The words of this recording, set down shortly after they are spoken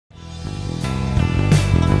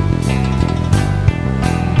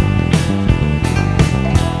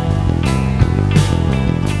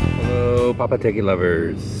Papa Turkey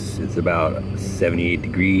lovers. It's about 78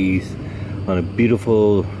 degrees on a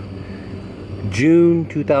beautiful June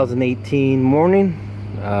 2018 morning.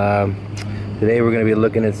 Today we're going to be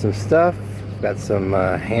looking at some stuff. Got some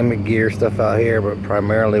hammock gear stuff out here, but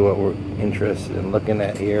primarily what we're interested in looking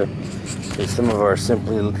at here is some of our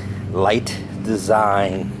Simply Light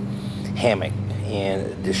Design hammock and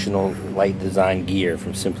additional light design gear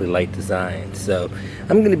from Simply Light Design. So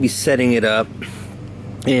I'm going to be setting it up,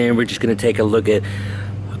 and we're just going to take a look at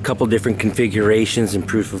a couple different configurations and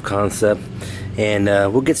proof of concept, and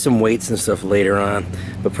we'll get some weights and stuff later on,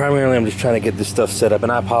 but primarily I'm just trying to get this stuff set up.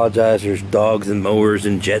 And I apologize, there's dogs and mowers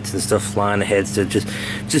and jets and stuff flying ahead, so just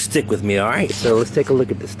stick with me. Alright, so let's take a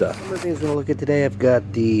look at this stuff. One of the things we're going to look at today, I've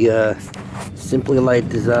got the Simply Light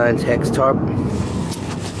Designs Hex Tarp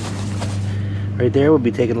right there. We'll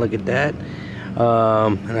be taking a look at that.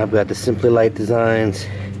 And I've got the Simply Light Designs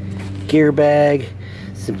gear bag,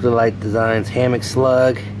 Simply Light Designs hammock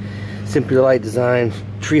slug, Simply Light Designs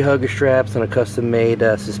tree hugger straps, and a custom made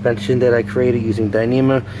suspension that I created using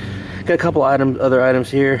Dyneema. Got a couple other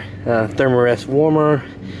items here. Therm-a-rest warmer,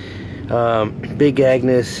 Big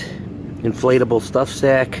Agnes inflatable stuff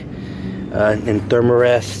sack, and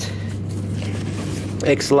Therm-a-rest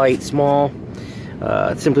X-Lite small,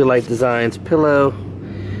 Simply Light Designs pillow,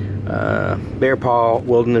 Bear Paw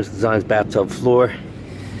Wilderness Designs bathtub floor,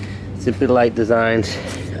 Simply Light Designs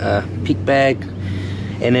peak bag,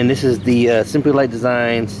 and then this is the Simply Light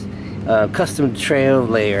Designs custom trail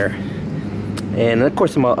lair, and of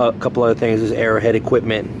course a couple other things. This is Arrowhead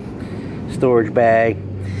equipment storage bag,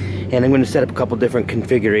 and I'm going to set up a couple different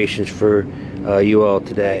configurations for you all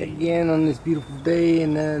today. Again on this beautiful day,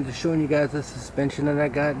 and just showing you guys the suspension that I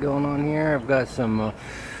got going on here. I've got some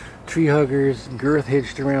tree huggers girth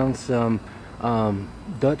hitched around some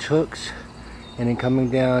Dutch hooks, and then coming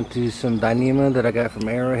down to some Dyneema that I got from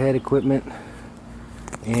Arrowhead equipment.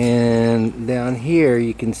 And down here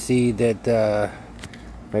you can see that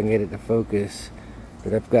if I can get it to focus,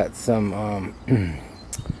 that I've got some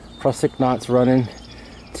prusik knots running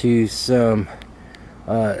to some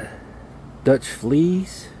Dutch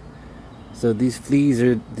fleas. So these fleas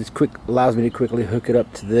are allows me to quickly hook it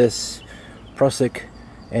up to this prusik,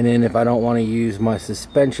 and then if I don't want to use my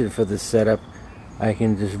suspension for this setup, I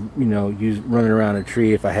can just run it around a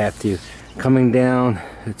tree if I have to. Coming down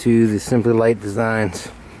to the Simply Light Designs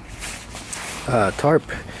tarp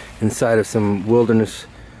inside of some Wilderness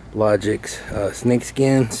Logics snake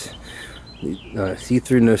skins,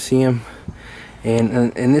 see-through no-see-em,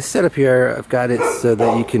 and in this setup here I've got it so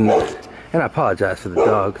that you can, and I apologize for the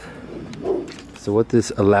dogs. So what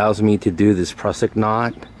this allows me to do, this prusik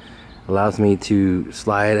knot allows me to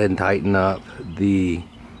slide and tighten up the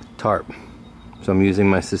tarp. So I'm using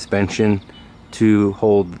my suspension to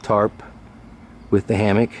hold the tarp with the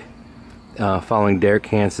hammock, following Derek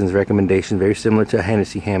Hanson's recommendation, very similar to a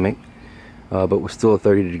Hennessy hammock, but with still a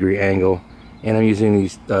 30-degree angle. And I'm using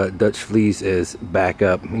these Dutch fleas as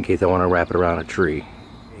backup in case I want to wrap it around a tree.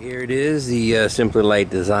 Here it is, the Simply Light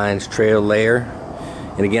Designs Trail Lair.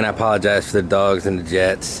 And again, I apologize for the dogs and the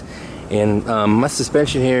jets. And my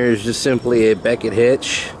suspension here is just simply a Beckett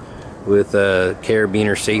hitch with a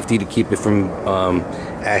carabiner safety to keep it from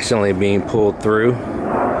accidentally being pulled through.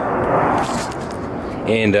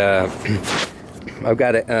 And I've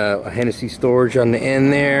got a Hennessy storage on the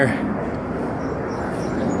end there,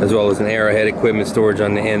 as well as an Arrowhead equipment storage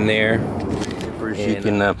on the end there. And you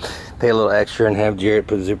can pay a little extra and have Jarrett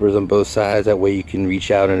put zippers on both sides. That way you can reach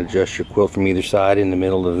out and adjust your quilt from either side in the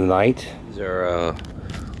middle of the night. These are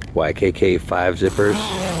YKK 5 zippers.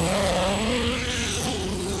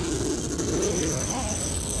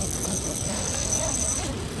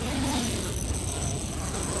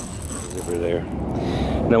 Zipper there.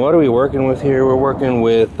 Now what are we working with here? We're working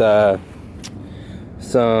with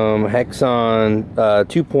some Hexon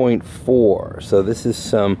 2.4. So this is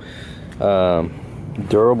some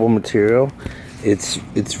durable material.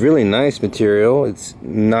 It's really nice material. It's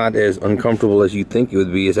not as uncomfortable as you think it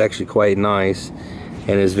would be. It's actually quite nice,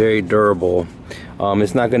 and it's very durable.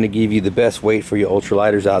 It's not going to give you the best weight for your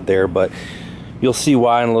ultralighters out there, but you'll see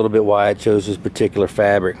why in a little bit why I chose this particular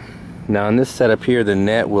fabric. Now in this setup here, the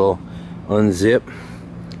net will unzip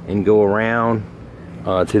and go around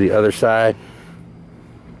to the other side,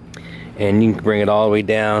 and you can bring it all the way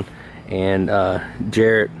down, and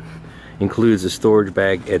Jarrett includes a storage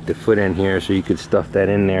bag at the foot end here, so you could stuff that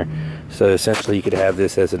in there. So essentially you could have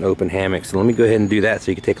this as an open hammock. So let me go ahead and do that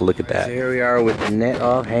so you can take a look at that. So here we are with the net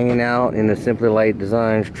off, hanging out in the Simply Light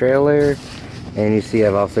Designs Trail Lair. And you see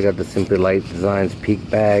I've also got the Simply Light Designs peak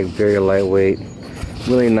bag, very lightweight,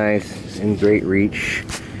 really nice and great reach.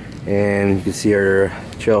 And you can see our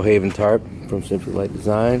Trail Haven tarp from Simply Light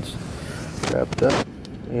Designs wrapped up.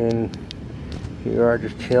 And here you are,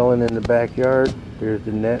 just chilling in the backyard. There's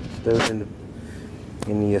the net stowed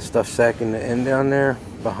in the stuff sack in the end down there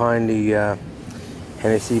behind the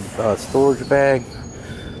Hennessy storage bag,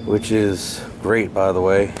 which is great, by the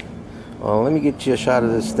way. Well, let me get you a shot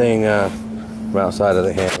of this thing from outside of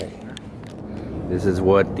the hammock. This is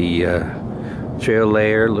what the Trail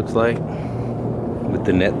Lair looks like with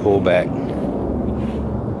the net pull back.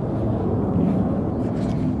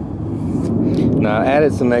 Now I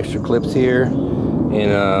added some extra clips here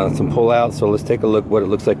and some pull outs, so let's take a look what it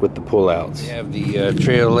looks like with the pull outs. We have the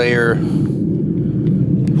Trail Lair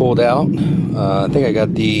pulled out. I think I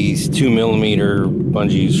got these 2mm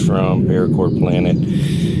bungees from Paracord Planet,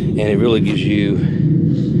 and it really gives you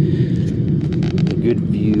a good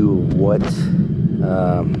view of what this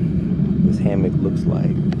hammock looks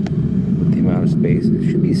like with the amount of space. It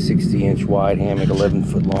should be 60-inch wide hammock,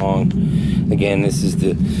 11-foot long. Again, this is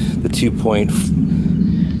the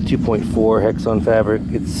 2.4 Hexon fabric.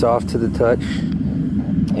 It's soft to the touch,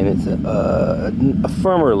 and it's a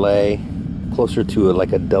firmer lay, closer to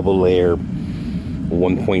like a double layer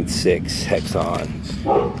 1.6 Hexon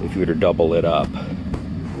if you were to double it up.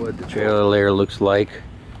 What the Trail Lair looks like,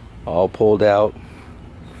 all pulled out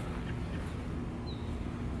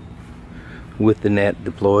with the net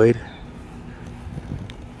deployed.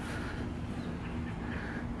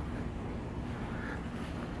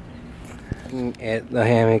 At the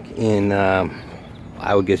hammock in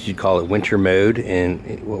I would guess you'd call it winter mode, and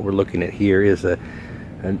what we're looking at here is a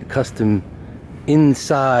custom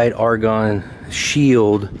inside Argon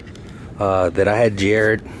shield that I had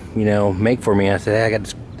Jared, make for me. I said, hey, I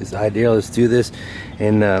got this idea, let's do this,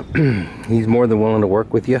 and he's more than willing to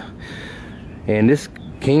work with you. And this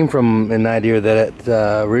came from an idea that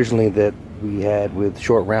originally that we had with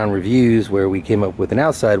Short Round Reviews, where we came up with an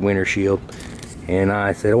outside winter shield, and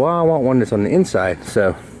I said, well, I want one that's on the inside.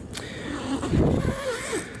 So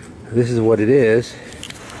this is what it is.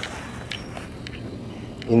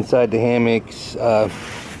 Inside the hammocks,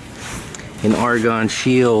 an Argon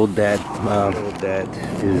shield that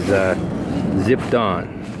is zipped on,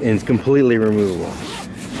 and it's completely removable.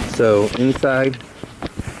 So inside,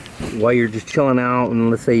 while you're just chilling out, and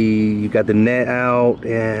let's say you got the net out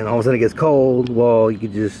and all of a sudden it gets cold, well, you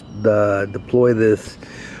could just deploy this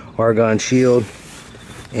Argon shield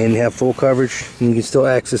and have full coverage, and you can still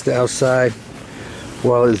access the outside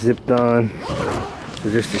while it's zipped on. So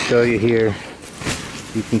just to show you here,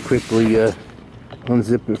 you can quickly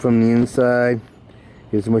unzip it from the inside,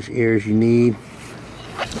 get as much air as you need,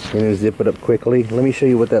 and then zip it up quickly. Let me show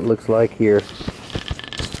you what that looks like here.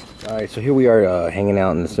 Alright, so here we are hanging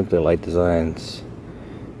out in the Simply Light Designs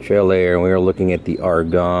Trail Lair, and we are looking at the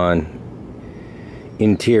Argon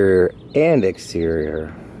interior and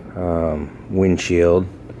exterior windshield.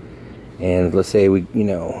 And let's say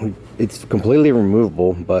it's completely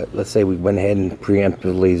removable, but let's say we went ahead and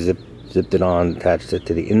preemptively zipped it on, attached it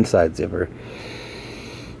to the inside zipper,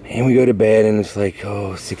 and we go to bed and it's like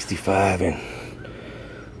 65, and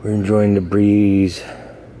we're enjoying the breeze,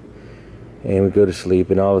 and we go to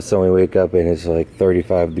sleep, and all of a sudden we wake up and it's like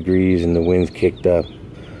 35 degrees and the wind's kicked up,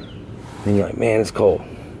 and you're like, man, it's cold.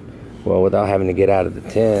 Well, without having to get out of the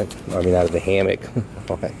tent, out of the hammock,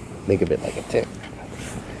 think of it like a tent,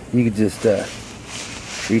 you could just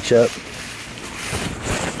reach up,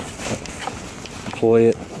 deploy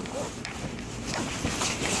it,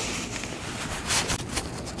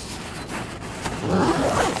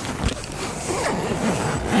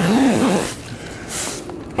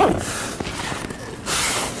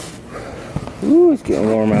 ooh, it's getting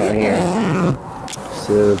warm out here.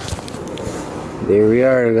 So there we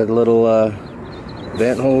are. Got little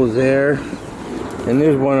vent holes there, and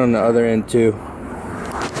there's one on the other end too.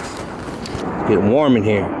 It's getting warm in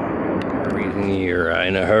here. For a reason you're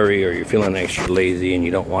in a hurry, or you're feeling extra lazy and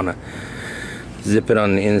you don't want to zip it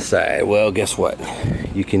on the inside, well, guess what?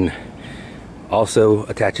 You can also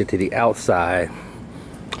attach it to the outside.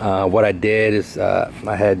 What I did is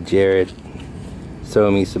I had Jared sew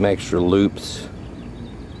me some extra loops,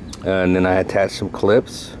 and then I attached some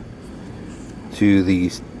clips to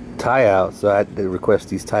these tie outs. So I had to request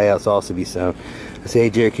these tie outs also be sewn. I say, hey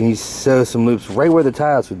Jared, can you sew some loops right where the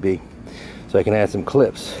tie outs would be, so I can add some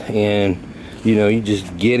clips? And you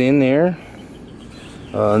just get in there,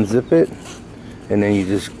 unzip it, and then you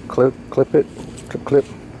just clip it, clip,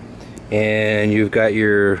 and you've got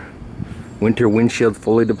your winter windshield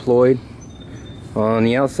fully deployed on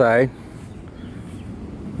the outside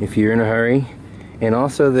if you're in a hurry. And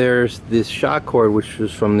also there's this shock cord, which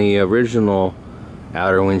was from the original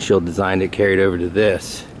outer windshield design that carried over to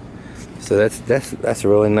this. So that's a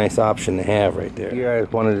really nice option to have right there. Here I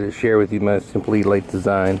wanted to share with you my Simply Light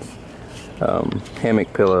Designs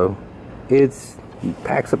hammock pillow. It's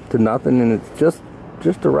packs up to nothing, and it's just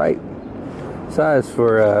the right size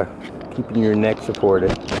for keeping your neck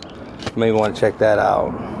supported. You may want to check that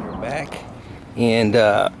out. We're back, and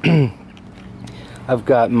I've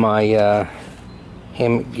got my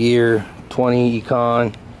Hammock Gear 20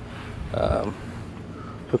 Econ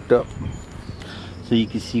hooked up, so you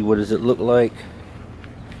can see what does it look like.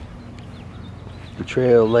 The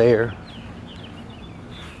Trail Lair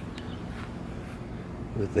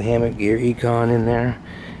with the Hammock Gear Econ in there,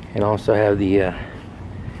 and also have the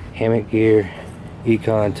Hammock Gear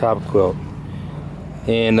Econ top quilt.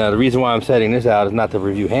 And the reason why I'm setting this out is not to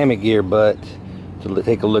review hammock gear, but to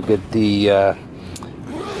take a look at the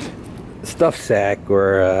stuff sack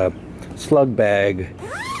or slug bag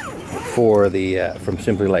for the from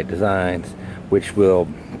Simply Light Designs, which will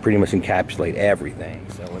pretty much encapsulate everything.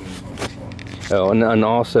 So let me, and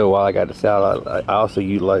also, while I got this out, I also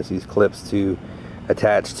utilize these clips to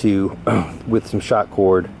attach to with some shock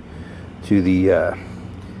cord to the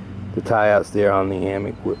tie outs there on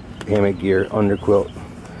the hammock gear underquilt,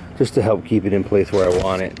 just to help keep it in place where I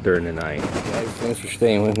want it during the night. Guys, thanks for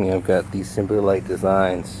staying with me. I've got these Simply Light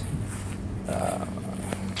Designs.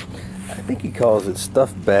 I think he calls it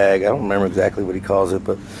stuff bag. I don't remember exactly what he calls it,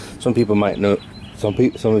 but some people might know. Some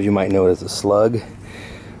of you might know it as a slug.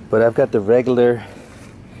 But I've got the regular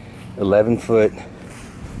 11-foot.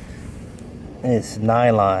 It's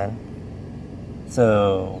nylon.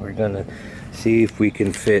 So we're gonna see if we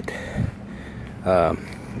can fit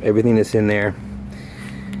everything that's in there.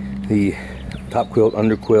 The top quilt,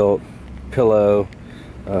 under quilt, pillow,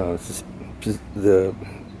 just the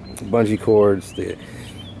bungee cords, the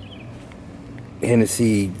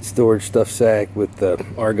Hennessy storage stuff sack with the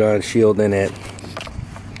Argon shield in it,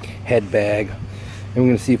 head bag, and we're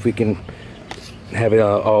going to see if we can have it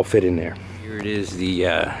all fit in there. Here it is,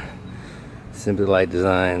 the Simply Light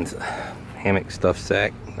Designs hammock stuff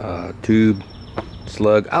sack, tube,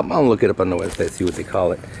 slug. I'll look it up on the website, see what they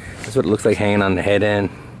call it. That's what it looks like hanging on the head end.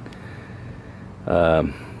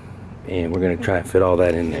 And we're gonna try and fit all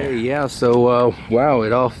that in there. Yeah, so wow,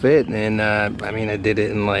 it all fit, and I mean, I did it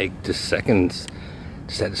in like just seconds.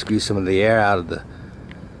 Just had to squeeze some of the air out of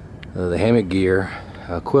the hammock gear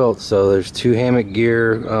quilt. So there's two hammock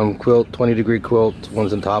gear quilt, 20-degree quilt.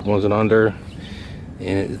 One's on top, one's on under,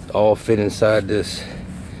 and it all fit inside this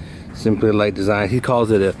Simply Light Design. He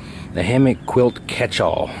calls it a hammock quilt catch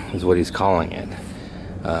all, is what he's calling it.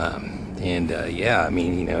 Yeah, I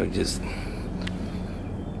mean, you know, just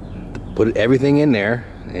put everything in there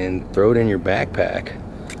and throw it in your backpack.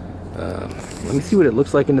 Let me see what it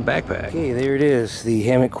looks like in the backpack. Okay, there it is, the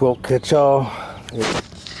hammock quilt catch all. It's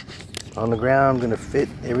on the ground. I'm gonna fit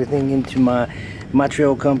everything into my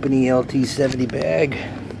Trail Company LT70 bag.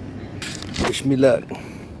 Wish me luck.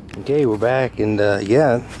 Okay, we're back, and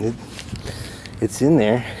yeah, it's in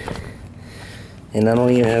there, and I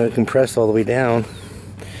don't even have it compressed all the way down.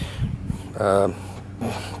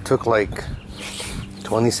 Took like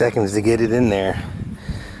 20 seconds to get it in there,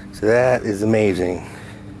 so that is amazing.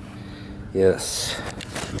 Yes,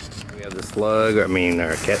 we have the slug, our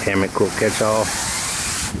hammock quilt catch all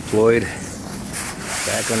deployed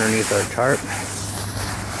back underneath our tarp,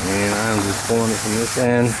 and I'm just pulling it from this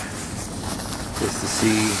end just to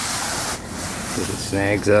see if it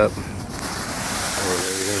snags up or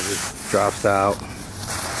everything just drops out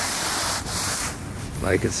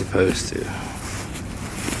like it's supposed to.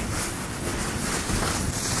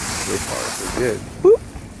 So far, so good. Whoop.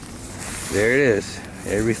 There it is,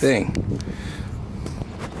 everything.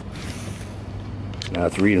 Now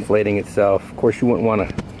it's re-inflating itself. Of course, you wouldn't want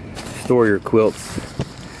to store your quilts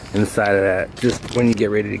inside of that just when you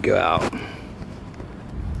get ready to go out.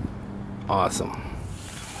 Awesome.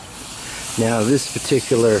 Now this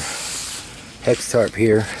particular hex tarp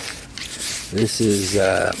here, this is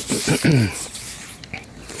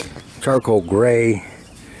charcoal gray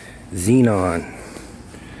xenon.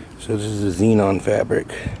 So this is a xenon fabric,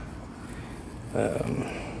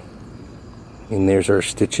 and there's our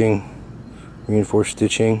stitching, reinforced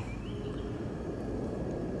stitching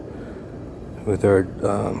with our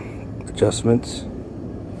adjustments.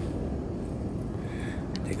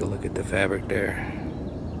 Take a look at the fabric there.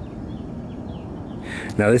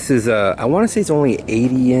 Now this is I want to say it's only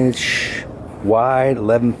 80-inch wide,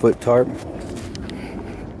 11-foot tarp.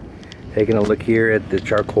 Taking a look here at the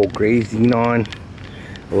charcoal gray xenon,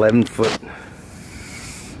 11-foot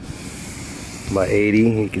by 80.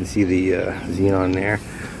 You can see the xenon there.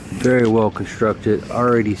 Very well constructed,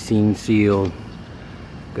 already seam sealed.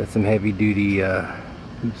 Got some heavy duty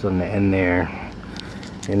hoops on the end there,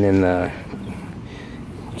 and then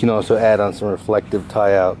you can also add on some reflective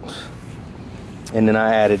tie outs. And then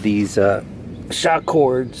I added these shock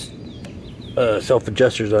cords, self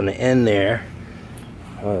adjusters on the end there,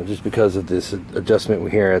 just because of this adjustment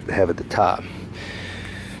we have at the top.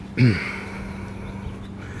 It's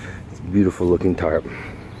a beautiful looking tarp.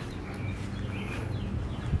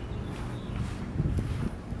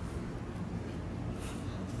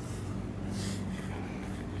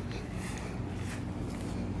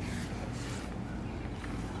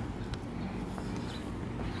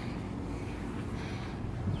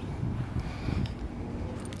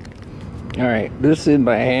 Alright, this in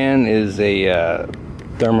my hand is a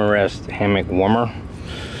Therm-a-rest hammock warmer.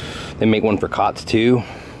 They make one for cots too.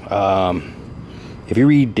 If you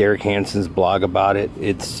read Derek Hansen's blog about it,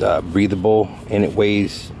 it's breathable and it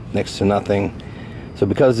weighs next to nothing. So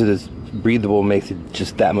because it is breathable, it makes it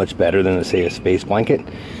just that much better than, say, a space blanket.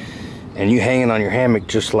 And you hang it on your hammock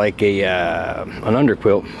just like a an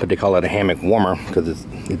underquilt, but they call it a hammock warmer because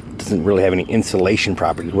it doesn't really have any insulation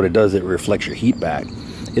properties. What it does, it reflects your heat back.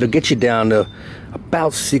 It'll get you down to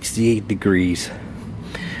about 68 degrees,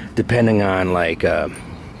 depending on like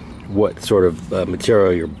what sort of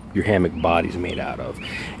material your hammock body's made out of.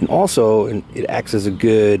 And also, it acts as a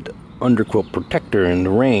good underquilt protector in the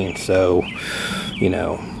rain. So, you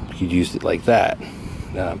know, you'd use it like that.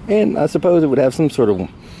 And I suppose it would have some sort of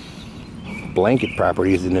blanket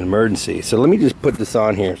properties in an emergency. So let me just put this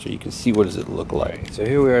on here so you can see what does it look like. So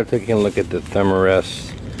here we are taking a look at the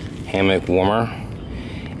Therm-a-rest hammock warmer.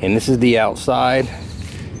 And this is the outside,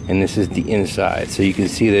 and this is the inside. So you can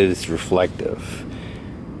see that it's reflective.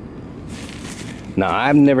 Now,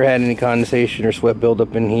 I've never had any condensation or sweat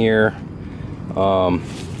buildup in here.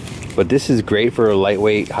 But this is great for a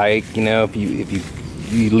lightweight hike. You know, if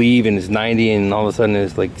you leave and it's 90 and all of a sudden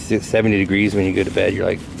it's like 70 degrees when you go to bed, you're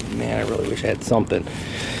like, man, I really wish I had something.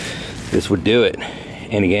 This would do it.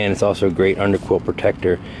 And again, it's also a great underquilt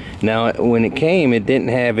protector. Now, when it came, it didn't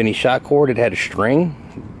have any shock cord. It had a string.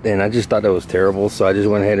 And I just thought that was terrible, so I just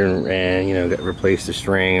went ahead and you know, replaced the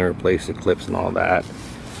string and replaced the clips and all that.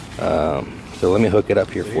 So let me hook it up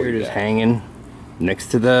here for you. Here it is hanging next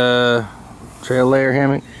to the Trail Lair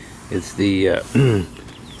hammock. It's the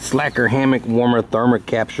Slacker Hammock Warmer Thermic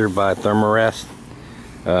Capture by Therm-a-rest.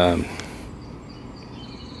 Let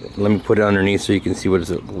me put it underneath so you can see what it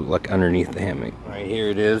looks like underneath the hammock. Right here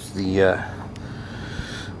it is, the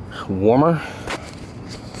warmer.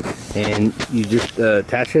 And you just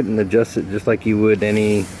attach it and adjust it just like you would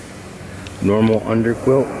any normal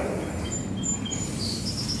underquilt.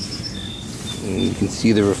 And you can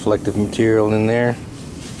see the reflective material in there.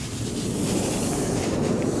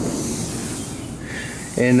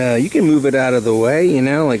 And you can move it out of the way, you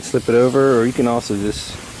know, like slip it over, or you can also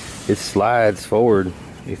just, it slides forward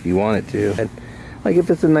if you want it to. And like if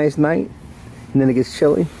it's a nice night and then it gets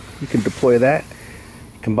chilly, you can deploy that.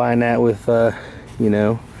 Combine that with, you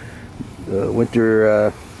know,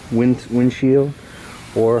 winter windshield,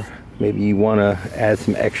 or maybe you want to add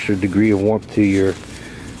some extra degree of warmth to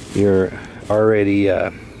your already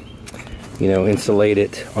you know,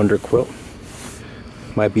 insulated underquilt.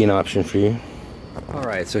 Might be an option for you. All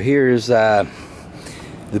right, so here's the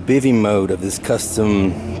BIVY mode of this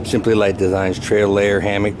custom Simply Light Designs Trail Lair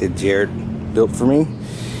hammock that Jared built for me.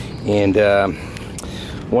 And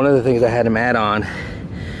one of the things I had him add on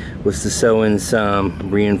was to sew in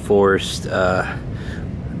some reinforced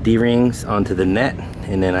D-rings onto the net,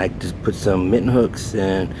 and then I just put some mitten hooks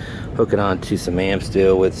and hook it onto some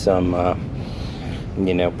Amsteel with some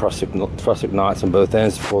you know, prusik knots on both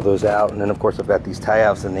ends to pull those out. And then of course I've got these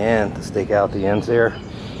tie-outs in the end to stake out the ends there,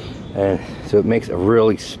 and so it makes a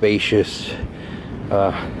really spacious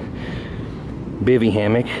bivy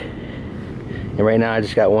hammock. And right now I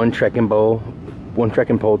just got one trekking pole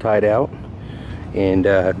tied out, and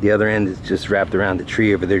the other end is just wrapped around the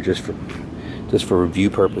tree over there just for review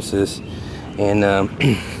purposes. And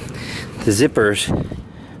the zippers,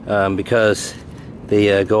 because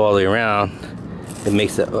they go all the way around, it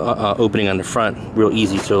makes the opening on the front real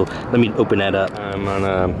easy. So let me open that up. I'm on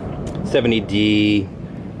a 70D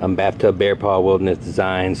Bathtub Bear Paw Wilderness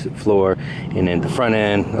Designs floor, and then the front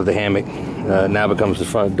end of the hammock now becomes the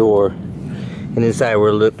front door. And inside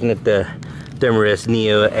we're looking at the Therm-a-rest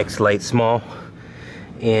NeoAir X Lite Small,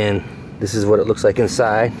 and this is what it looks like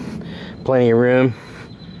inside. Plenty of room.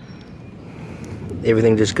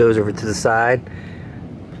 Everything just goes over to the side.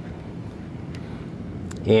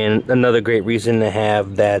 And another great reason to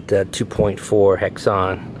have that 2.4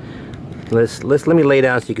 Hexon. Let me lay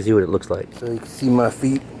down so you can see what it looks like. So you can see my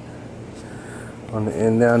feet on the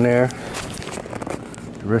end down there.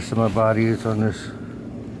 The rest of my body is on this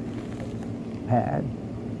pad.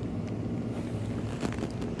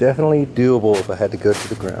 Definitely doable if I had to go to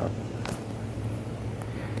the ground.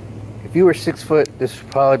 If you were 6 foot, this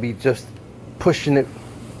would probably be just pushing it.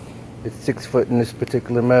 It's 6 foot in this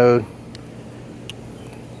particular mode,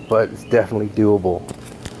 but it's definitely doable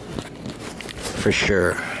for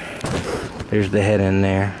sure. There's the head in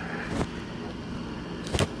there.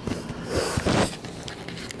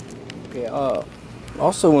 Okay,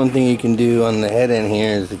 also one thing you can do on the head end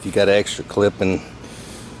here is if you got an extra clip and,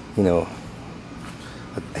 you know,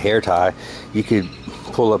 a hair tie, you could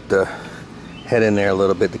pull up the head in there a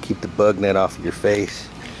little bit to keep the bug net off of your face.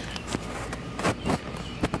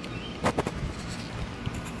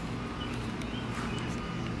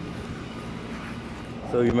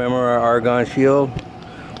 So you remember our Argon shield?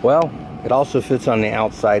 Well, it also fits on the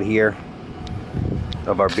outside here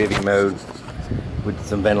of our BIVY mode with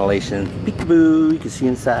some ventilation. Peekaboo, you can see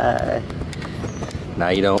inside. Now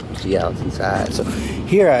you don't see how it's inside. So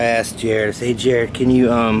here I asked Jared, I say, hey Jared, can you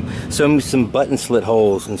sew me some button slit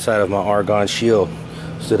holes inside of my Argon shield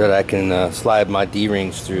so that I can slide my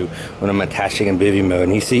D-rings through when I'm attaching in BIVY mode?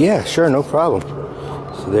 And he said, yeah, sure, no problem.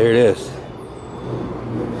 So there it is.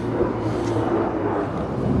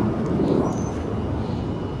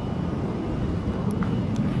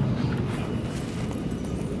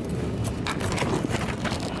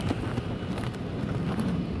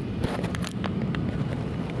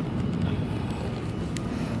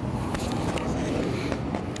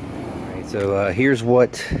 So here's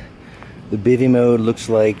what the BIVY mode looks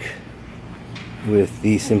like with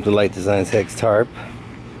the Simply Light Designs Hex tarp.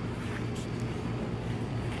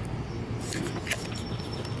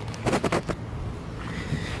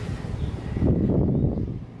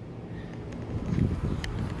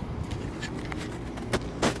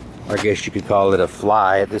 I guess you could call it a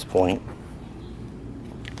fly at this point.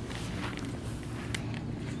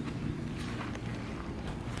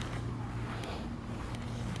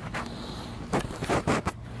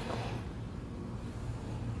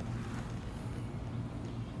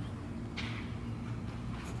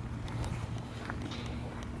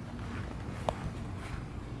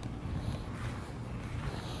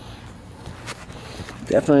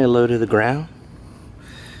 Definitely low to the ground,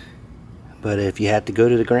 but if you had to go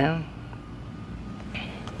to the ground,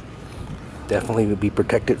 definitely would be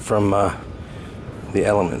protected from the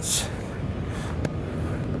elements.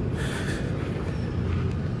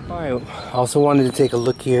 Alright, also wanted to take a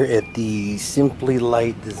look here at the Simply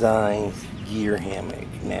Light Designs Gear Hammock.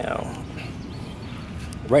 Now,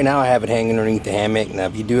 right now I have it hanging underneath the hammock. Now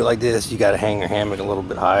if you do it like this, you got to hang your hammock a little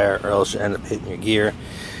bit higher or else you end up hitting your gear.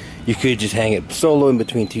 You could just hang it solo in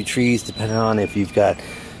between two trees, depending on if you've got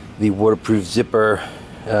the waterproof zipper.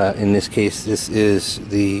 In this case, this is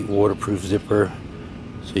the waterproof zipper,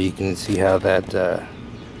 so you can see how that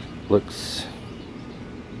looks.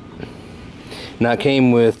 Now it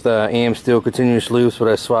came with Amsteel continuous loops, but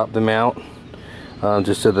I swapped them out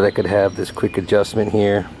just so that I could have this quick adjustment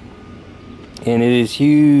here. And it is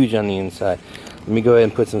huge on the inside. Let me go ahead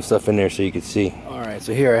and put some stuff in there so you can see. Alright,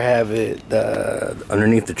 so here I have it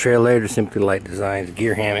underneath the Trail Lair, the Simply Light Designs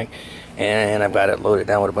Gear Hammock. And I've got it loaded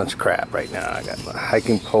down with a bunch of crap right now. I got my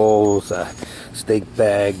hiking poles, a stake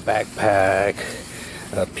bag, backpack,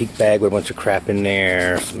 a peak bag with a bunch of crap in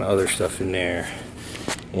there, some other stuff in there.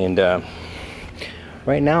 And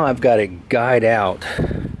right now I've got it guyed out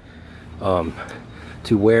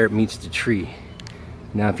to where it meets the tree.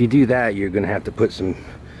 Now if you do that, you're going to have to put some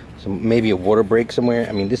maybe a water break somewhere.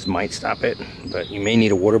 I mean, this might stop it, but you may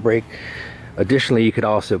need a water break. Additionally, you could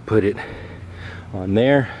also put it on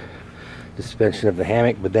there, the suspension of the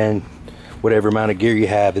hammock, but then whatever amount of gear you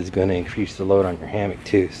have is going to increase the load on your hammock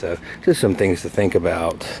too. So just some things to think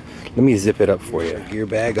about. Let me zip it up for you. Gear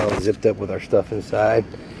bag all zipped up with our stuff inside,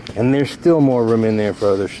 and there's still more room in there for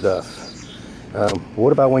other stuff.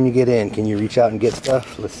 What about when you get in? Can you reach out and get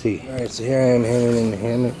stuff? Let's see. All right, so here I am hanging in the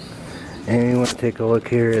hammock, and you want to take a look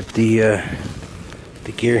here at the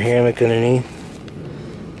gear hammock underneath.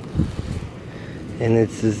 And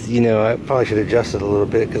it's just, you know, I probably should adjust it a little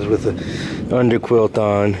bit because with the underquilt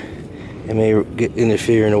on, it may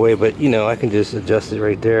interfere in a way, but you know, I can just adjust it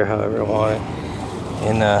right there however I want it.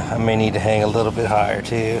 And I may need to hang a little bit higher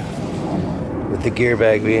too, with the gear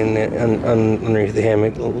bag being underneath the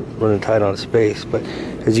hammock, running tight on space. But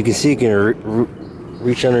as you can see, you can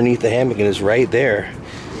reach underneath the hammock and it's right there.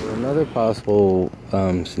 Another possible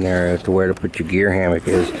scenario as to where to put your gear hammock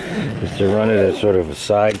is to run it as sort of a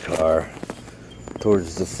sidecar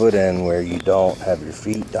towards the foot end where you don't have your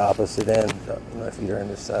feet the opposite end. My feet are on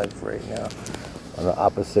this side for right now. On the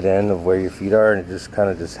opposite end of where your feet are, and it just kind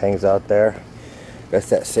of hangs out there. That's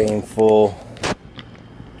that same full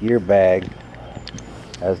gear bag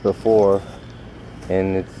as before,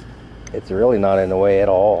 and it's really not in the way at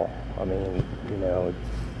all. I mean, you know,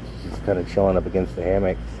 it's kind of chilling up against the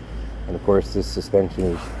hammock. And of course this suspension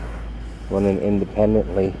is running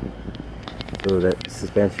independently, so that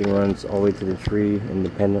suspension runs all the way to the tree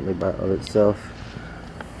independently by of itself.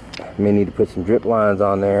 May need to put some drip lines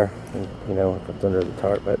on there, you know, if it's under the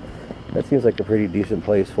tarp, but that seems like a pretty decent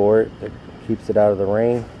place for it. That keeps it out of the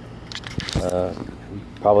rain.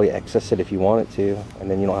 Probably access it if you want it to, and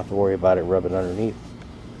then you don't have to worry about it rubbing underneath.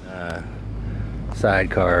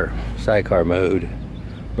 Sidecar mode,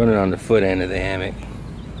 running on the foot end of the hammock.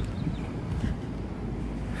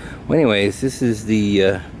 Well, anyways, this is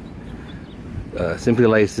the Simply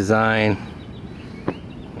Lace design,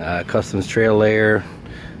 Customs Trail Lair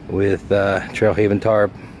with Trail Haven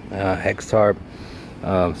tarp, hex tarp,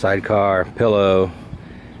 sidecar, pillow,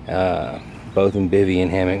 both in bivy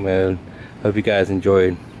and hammock mode. Hope you guys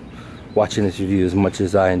enjoyed watching this review as much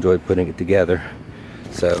as I enjoyed putting it together.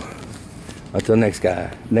 So until next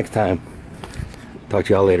time, talk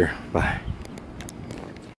to y'all later. Bye.